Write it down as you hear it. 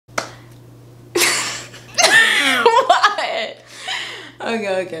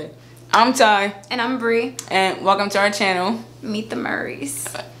Okay. I'm Ty. And I'm Bree. And welcome to our channel. Meet the Murrays.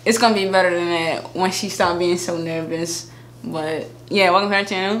 It's gonna be better than that once she stopped being so nervous. But yeah, welcome to our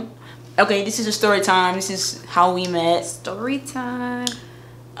channel. Okay, this is a story time. This is how we met. Story time.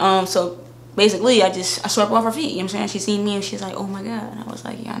 So basically I swept off her feet, you know what I'm saying? She seen me and she's like, oh my god. And I was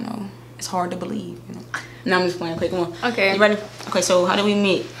like, yeah, I know. It's hard to believe, you know. No, I'm just playing. Okay, come on. Okay. You ready? Okay, so how did we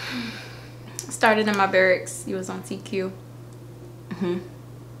meet? Started in my barracks. You was on TQ.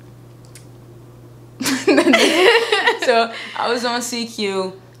 So I was on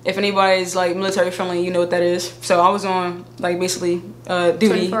CQ. If anybody's like military friendly, you know what that is. So I was on like basically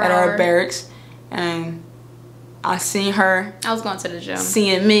duty at our barracks, and I seen her. I was going to the gym.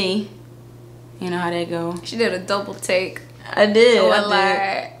 Seeing me. You know how that go. She did a double take. I did.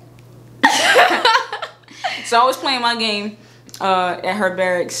 I did. So I was playing my game at her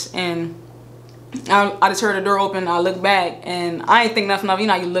barracks, and I just heard the door open. I looked back and I ain't think nothing of it. You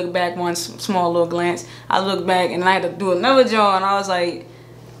know how you look back one small little glance. I looked back and I had to do another jaw, and I was like,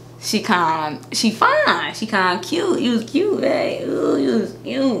 she fine. She kind of cute. You was cute, hey. Ooh, you was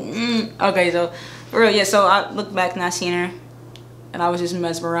cute. Okay, so for real, yeah. So I looked back and I seen her, and I was just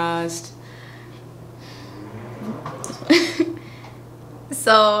mesmerized.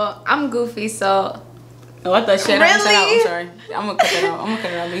 So I'm goofy, so. Oh, I thought shit. Really? I'm sorry. I'm gonna cut that out.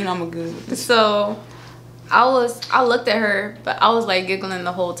 But you know I'm good with this. So I looked at her, but I was like giggling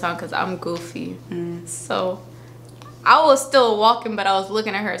the whole time because I'm goofy. So I was still walking, but I was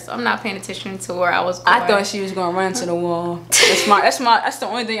looking at her, so I'm not paying attention to where I was going. I thought she was gonna run into the wall. That's the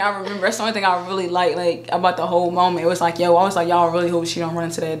only thing I remember. That's the only thing I really like about the whole moment. It was like, yo, I was like, y'all really hope she don't run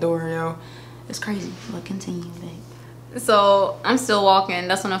into that door, yo. It's crazy. But continue, babe. So I'm still walking.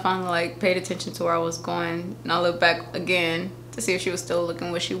 That's when I finally like paid attention to where I was going, and I looked back again to see if she was still looking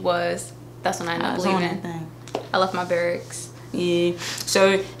where she was. That's when I ended up leaving. I left my barracks. Yeah.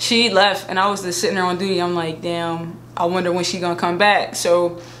 So she left, and I was just sitting there on duty. I'm like, damn. I wonder when she gonna come back.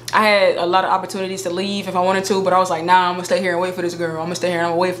 So I had a lot of opportunities to leave if I wanted to, but I was like, nah, I'm gonna stay here and wait for this girl. I'm gonna stay here and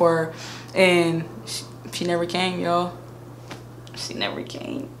I'm gonna wait for her. And she never came, y'all. She never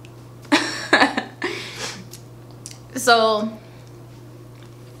came. So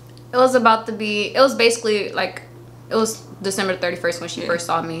it was basically like, it was December 31st when she first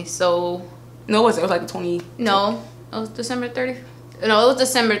saw me. So no, it wasn't. It was like the 20. No, it was December 30th. No, it was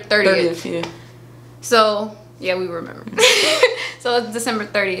December 30th. Yeah. So yeah, we remember. So it was December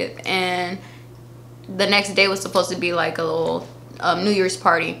 30th, and the next day was supposed to be like a little New Year's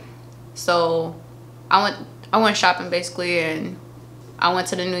party. So I went shopping basically, and I went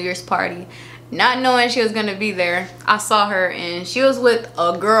to the New Year's party. Not knowing she was gonna be there, I saw her and she was with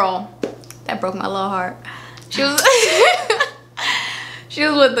a girl. That broke my little heart. She was she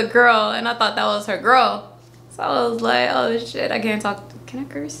was with the girl, and I thought that was her girl. So I was like, oh shit, I can't talk. Can I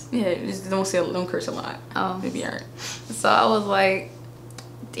curse? Yeah, just don't curse a lot. Oh, maybe alright. So I was like,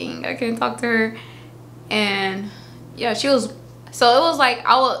 dang, I can't talk to her. And yeah, she was. So it was like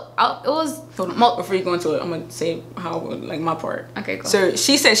Before you go into it, I'm gonna say how like my part. Okay, cool. So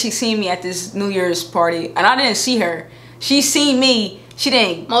she said she seen me at this New Year's party, and I didn't see her. She seen me. She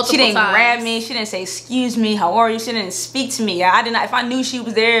didn't grab me. She didn't say excuse me, how are you? She didn't speak to me. I didn't. If I knew she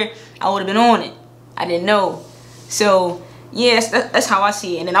was there, I would have been on it. I didn't know. So yes, that's how I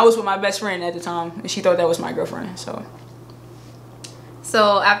see it. And then I was with my best friend at the time, and she thought that was my girlfriend. So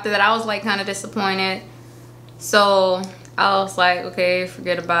after that, I was like kind of disappointed. So I was like, okay,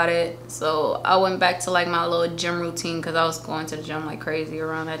 forget about it. So I went back to like my little gym routine because I was going to the gym like crazy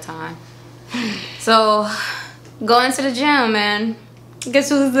around that time. So going to the gym, and guess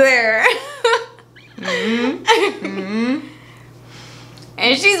who's there?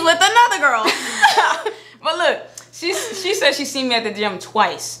 And she's with another girl. But look, she said she seen me at the gym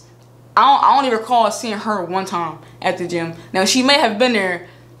twice. I only recall seeing her one time at the gym. Now she may have been there.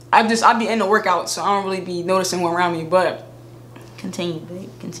 I be in the workout, so I don't really be noticing who around me. But continue, babe.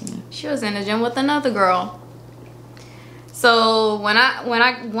 Continue. She was in the gym with another girl. So when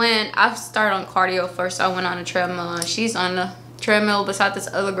I started on cardio first. I went on a treadmill, and she's on the treadmill beside this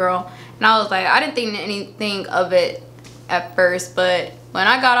other girl. And I was like, I didn't think anything of it at first, but when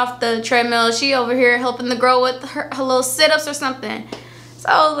I got off the treadmill, she over here helping the girl with her little sit-ups or something. So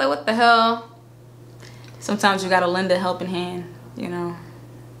I was like, what the hell? Sometimes you gotta lend a helping hand, you know.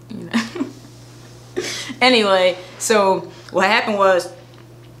 Anyway, so what happened was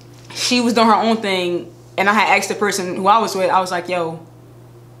she was doing her own thing, and I had asked the person who I was with. I was like, yo,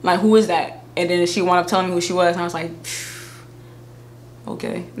 like, who is that? And then she wound up telling me who she was, and I was like,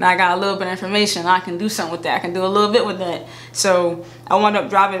 okay, now I got a little bit of information. I can do something with that. I can do a little bit with that. So I wound up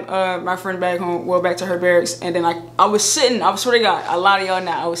driving my friend back home, well, back to her barracks. And then I was sitting, I swear to God, a lot of y'all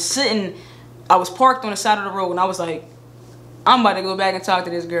now, I was parked on the side of the road, and I was like, I'm about to go back and talk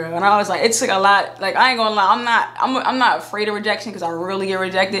to this girl. And I was like, it took a lot. Like, I ain't gonna lie, I'm not afraid of rejection because I really get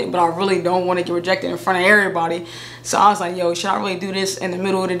rejected, but I really don't want to get rejected in front of everybody. So I was like, yo, should I really do this in the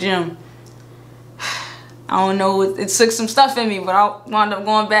middle of the gym? I don't know, it took some stuff in me, but I wound up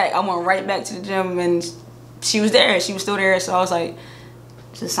going back. I went right back to the gym, and she was there. She was still there. So I was like,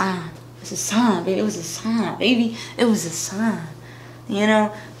 it's a sign. It's a sign, baby. It was a sign, baby. It was a sign. You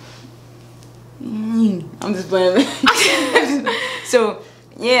know? I'm just playing. So,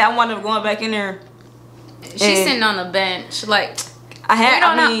 yeah, I wound up going back in there. She's sitting on the bench. Like,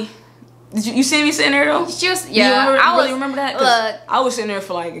 did you see me sitting there though? She was, yeah. I remember that? Look, I was sitting there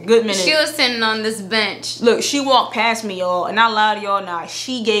for like a good minute. She was sitting on this bench. Look, she walked past me, y'all, and not lie to y'all now.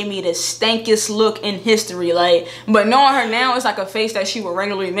 She gave me the stankiest look in history. Like, but knowing her now, it's like a face that she would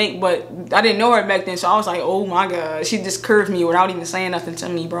regularly make. But I didn't know her back then, so I was like, oh my God. She just curved me without even saying nothing to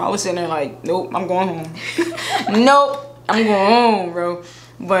me, bro. I was sitting there like, nope, I'm going home. Nope, I'm going home, bro.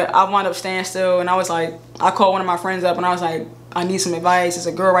 But I wound up staying still, and I was like, I called one of my friends up, and I was like, I need some advice. There's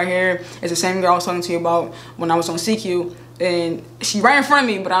a girl right here. It's the same girl I was talking to you about when I was on CQ. And she right in front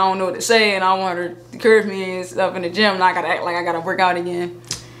of me, but I don't know what to say. And I want her to curve me and stuff in the gym. And I got to act like I got to work out again.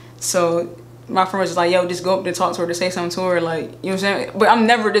 So my friend was just like, yo, just go up to talk to her, to say something to her. Like, you know what I'm saying? But I'm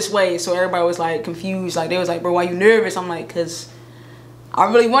never this way. So everybody was like confused. Like, they was like, bro, why you nervous? I'm like, because I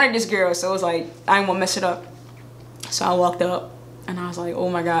really wanted this girl. So it was like, I didn't want to mess it up. So I walked up. And I was like, oh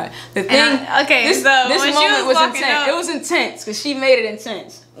my God. The thing, this moment was intense. It was intense because she made it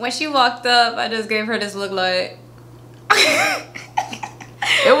intense. When she walked up, I just gave her this look like.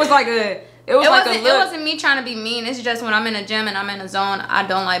 It was like a, it wasn't me trying to be mean. It's just when I'm in a gym and I'm in a zone, I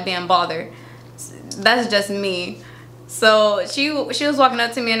don't like being bothered. That's just me. So she was walking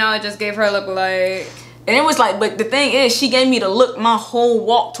up to me, and I just gave her a look like. And it was like, but the thing is, she gave me the look my whole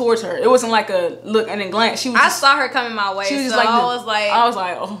walk towards her. It wasn't like a look and then glance. I saw her coming my way. She was just like, I was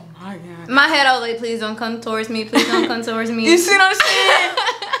like, oh my God. My head, I was like, please don't come towards me. Please don't come towards me. You see what I'm saying?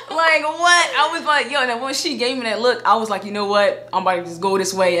 Like, what? I was like, yo, and then when she gave me that look, I was like, you know what? I'm about to just go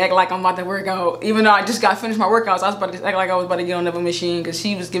this way, act like I'm about to work out. Even though I just got finished my workouts, I was about to act like I was about to get on the machine, because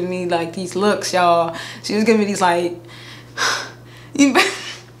she was giving me like these looks, y'all. She was giving me these like,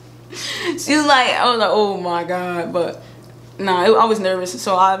 she was like, I was like, oh my God. But nah, I was nervous.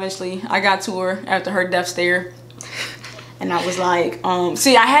 So I got to her after her death stare. And I was like,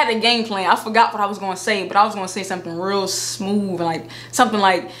 see, I had a game plan. I forgot what I was going to say, but I was going to say something real smooth, and like something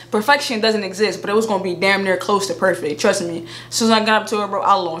like perfection doesn't exist, but it was going to be damn near close to perfect. Trust me. As soon as I got up to her, bro,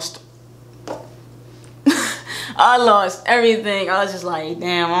 I lost. I lost everything. I was just like,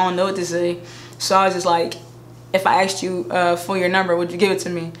 damn, I don't know what to say. So I was just like, if I asked you for your number, would you give it to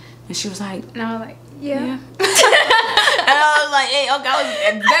me? And she was like, and I was like, yeah. And I was like, hey,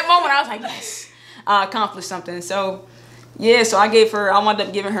 okay. At that moment, I was like, yes, I accomplished something. So yeah, so I wound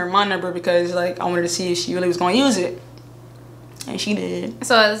up giving her my number because like I wanted to see if she really was going to use it. And she did.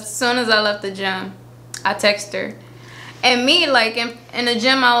 So as soon as I left the gym, I texted her. And me, like in the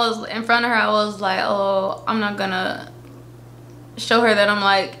gym, I was in front of her, I was like, oh, I'm not going to show her that I'm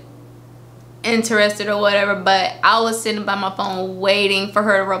like interested or whatever, but I was sitting by my phone waiting for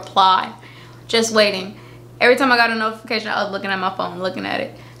her to reply. Just waiting. Every time I got a notification, I was looking at my phone, looking at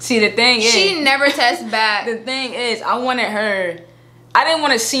it. See, the thing is, she never texts back. The thing is, I didn't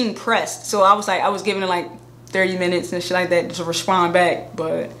want to seem pressed, so I was like, I was giving her like 30 minutes and shit like that to respond back,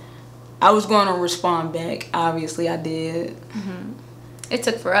 but I was going to respond back. Obviously, I did. Mm-hmm. It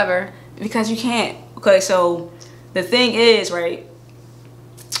took forever. Because you can't. Okay, so the thing is, right,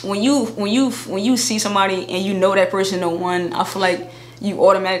 when you see somebody and you know that person no one, I feel like you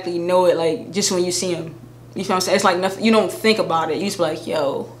automatically know it, like just when you see them. You feel what I'm saying? It's like nothing, you don't think about it. You just be like,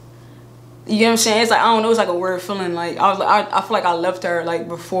 yo. You know what I'm saying? It's like, I don't know, it's like a weird feeling. Like I feel like I left her like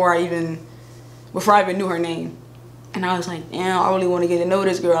before I even knew her name. And I was like, damn, I really want to get to know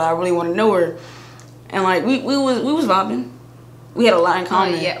this girl. I really want to know her. And like we was vibing. We had a lot in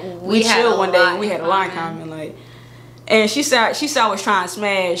common. Oh, yeah. We chilled one day and we had a lot in common. Like, and she said I was trying to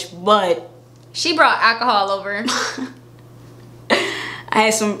smash, but she brought alcohol over. I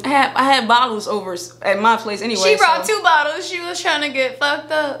had bottles over at my place anyway. She brought 2 bottles. She was trying to get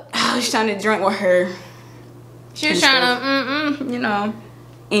fucked up. I was trying to drink with her. She was trying to, you know.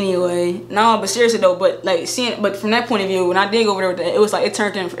 Anyway, no, but seriously though, but from that point of view, when I did go over there with that, it was like it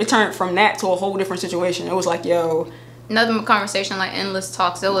turned from that to a whole different situation. It was like, yo, nothing but conversation, like endless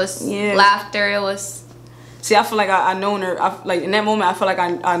talks. It was laughter. It was See, I feel like I known her. Like in that moment, I felt like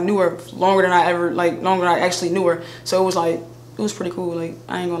I knew her longer than longer than I actually knew her. So it was like, it was pretty cool. Like,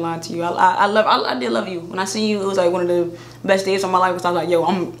 I ain't gonna lie to you. I did love you. When I seen you, it was like one of the best days of my life. Cause I was like, yo,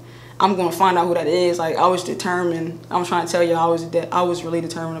 I'm gonna find out who that is. Like, I was determined. I'm trying to tell you, I was really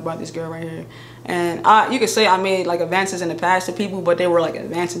determined about this girl right here. And you could say I made like advances in the past to people, but they were like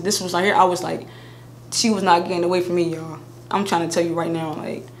advances. This was like here, I was like, she was not getting away from me, y'all. I'm trying to tell you right now,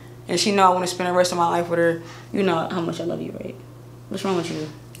 like, and she know I want to spend the rest of my life with her. You know how much I love you, right? What's wrong with you?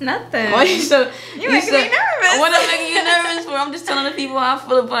 Nothing. Why you making me nervous. What I'm making you nervous for? I'm just telling the people how I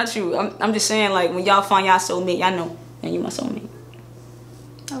feel about you. I'm just saying, like, when y'all find y'all soulmate, y'all know, and you my soulmate.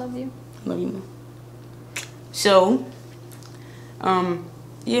 I love you. I love you more. So,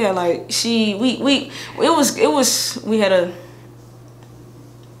 yeah, like we was good.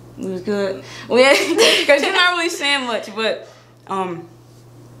 We had, cause you're not really saying much, but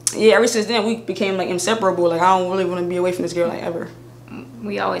yeah, ever since then we became like inseparable. Like, I don't really want to be away from this girl like ever.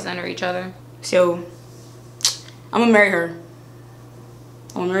 We always under each other. So I'm gonna marry her.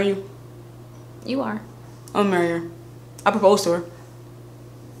 I'm gonna marry you. You are. I'm gonna marry her. I proposed to her.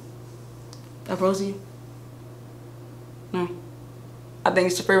 I proposed to you? No. I think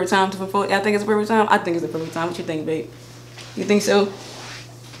it's the perfect time to propose. I think it's the perfect time. I think it's the perfect time. What you think, babe? You think so?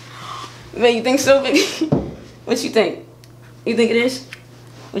 Babe, you think so, baby? What you think? You think it is?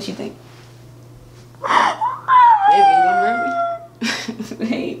 What you think? Baby, you gonna marry me?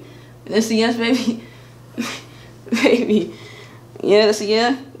 Babe, that's a yes, baby. Baby, yeah, that's a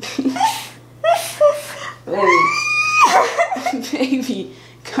yeah. Baby, baby,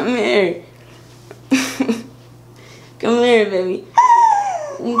 come here. Come here, baby.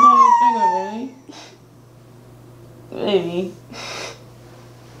 You got my finger, baby. Baby,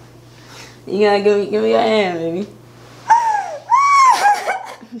 you gotta give me your hand, baby.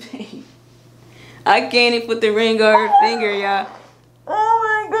 Baby, I can't even put the ring on her finger, y'all. Oh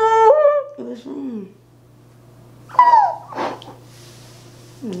my God. What's wrong?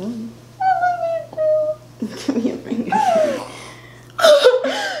 Give me your finger.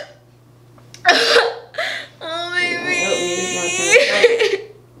 Oh, baby.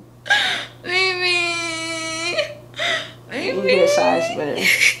 Baby. You get a size better.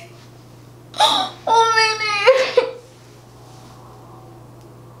 Oh, baby.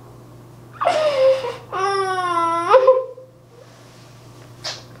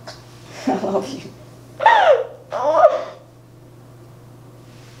 I love you.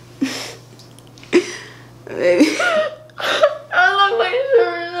 Baby. I look like shit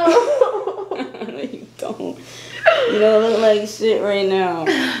right now. No, you don't. You don't look like shit right now.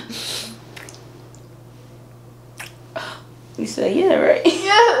 You said yeah, right?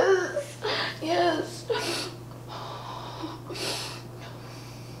 Yes. Yes.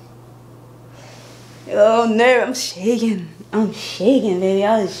 Oh no, I'm shaking. I'm shaking, baby.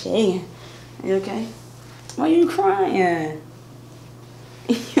 I was shaking. You okay? Why are you crying?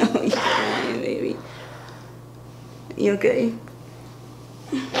 Yo, you crying, baby. You okay?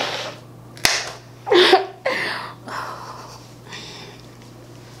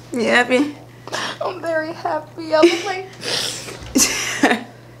 You happy? I'm very happy. I look like...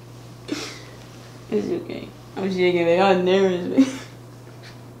 It's okay. I'm shaking, baby. I'm nervous, baby.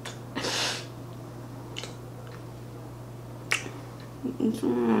 What's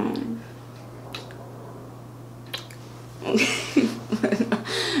wrong?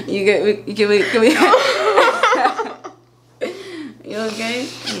 You get me? You okay?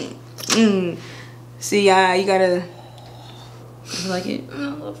 See, you gotta. You like it? A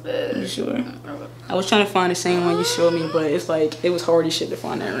little bit. You sure? I was trying to find the same one you showed me, but it's like it was hard as shit to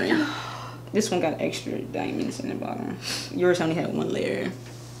find that ring. This one got extra diamonds in the bottom. Yours only had one layer.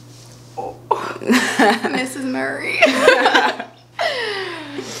 Mrs. Murray.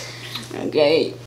 Okay,